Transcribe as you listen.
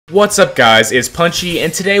What's up guys, it's Punchy,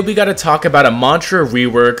 and today we gotta talk about a mantra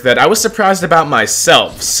rework that I was surprised about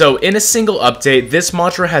myself. So in a single update, this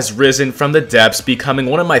mantra has risen from the depths, becoming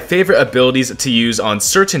one of my favorite abilities to use on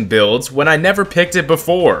certain builds when I never picked it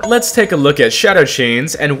before. Let's take a look at Shadow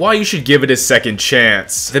Chains and why you should give it a second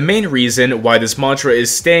chance. The main reason why this mantra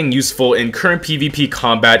is staying useful in current PvP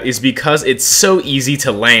combat is because it's so easy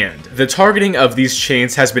to land. The targeting of these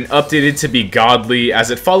chains has been updated to be godly,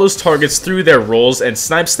 as it follows targets through their rolls and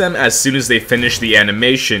snipes them as soon as they finish the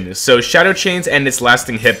animation. So Shadow Chains and its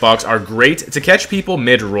lasting hitbox are great to catch people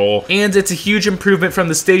mid-roll, and it's a huge improvement from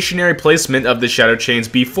the stationary placement of the Shadow Chains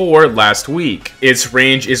before last week. Its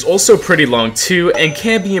range is also pretty long too, and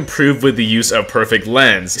can be improved with the use of Perfect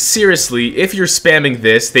Lens. Seriously, if you're spamming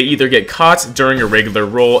this, they either get caught during a regular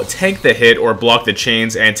roll, tank the hit, or block the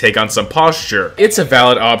chains and take on some posture. It's a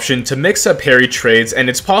valid option to mix up parry trades, and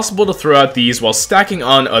it's possible to throw out these while stacking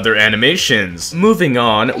on other animations. Moving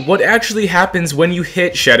on, what actually happens when you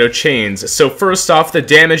hit Shadow Chains? So first off, the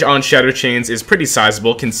damage on Shadow Chains is pretty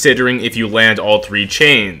sizable considering if you land all three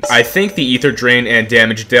chains. I think the ether drain and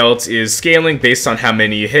damage dealt is scaling based on how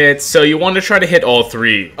many you hit, so you want to try to hit all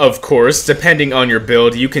three. Of course, depending on your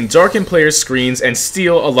build, you can darken players' screens and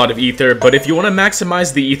steal a lot of ether, but if you want to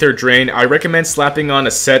maximize the ether drain, I recommend slapping on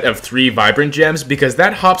a set of 3 vibrant gems because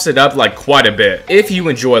that hops it up like quite a bit. If you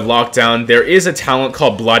enjoy Lockdown, there is a talent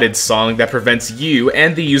called Blighted Song that prevents you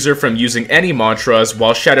and the user from using any mantras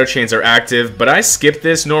while Shadow Chains are active, but I skip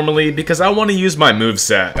this normally because I want to use my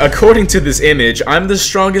moveset. According to this image, I'm the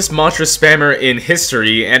strongest mantra spammer in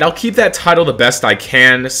history, and I'll keep that title the best I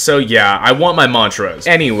can, so yeah, I want my mantras.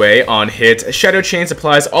 Anyway, on hit, Shadow Chains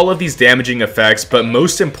applies all of these damaging effects, but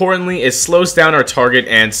most importantly, it slows down our target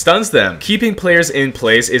and stuns them. Keeping players in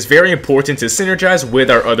place is very important to synergize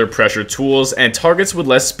with our other pressure tools, and targets with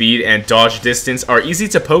less speed and dodge distance are easy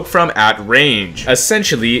to poke from at range.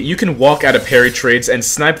 Essentially, you can walk out of parry trades and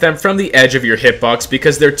snipe them from the edge of your hitbox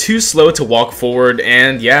because they're too slow to walk forward,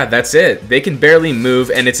 and yeah, that's it. They can barely move,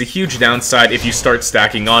 and it's a huge downside if you start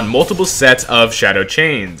stacking on multiple sets of Shadow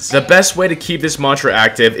Chains. The best way to keep this mantra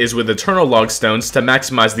active is with Eternal Logstones to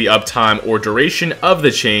maximize the uptime or duration of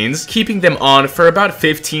the chains, keeping them on for about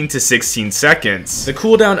 15 to 16 seconds. The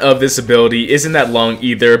cooldown of this ability isn't that long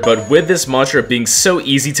either, but with this mantra being so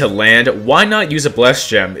easy to land, why not use a Blessed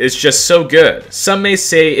Gem? It's just so good. Some may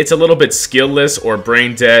say it's a little bit skillless or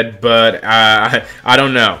brain dead, but I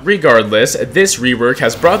don't know. Regardless, this rework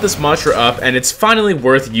has brought this mantra up and it's finally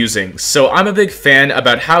worth using, so I'm a big fan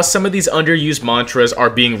about how some of these underused mantras are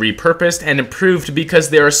being repurposed and improved because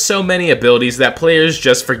there are so many abilities that players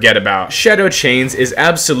just forget about. Shadow Chains is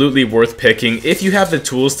absolutely worth picking if you have the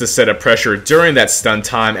tools to set up pressure during that stun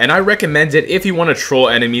time, and I recommend it if you want to troll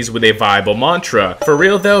enemies with a viable mantra. For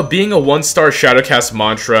real though, being a 1-star Shadowcast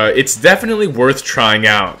mantra, it's definitely worth trying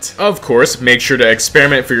out. Of course, make sure to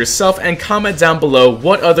experiment for yourself and comment down below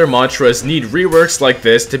what other mantras need reworks like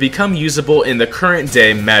this to become usable in the current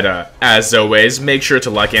day meta. As always, make sure to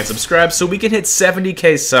like and subscribe so we can hit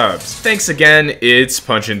 70k subs. Thanks again, it's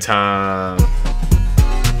punchin' time.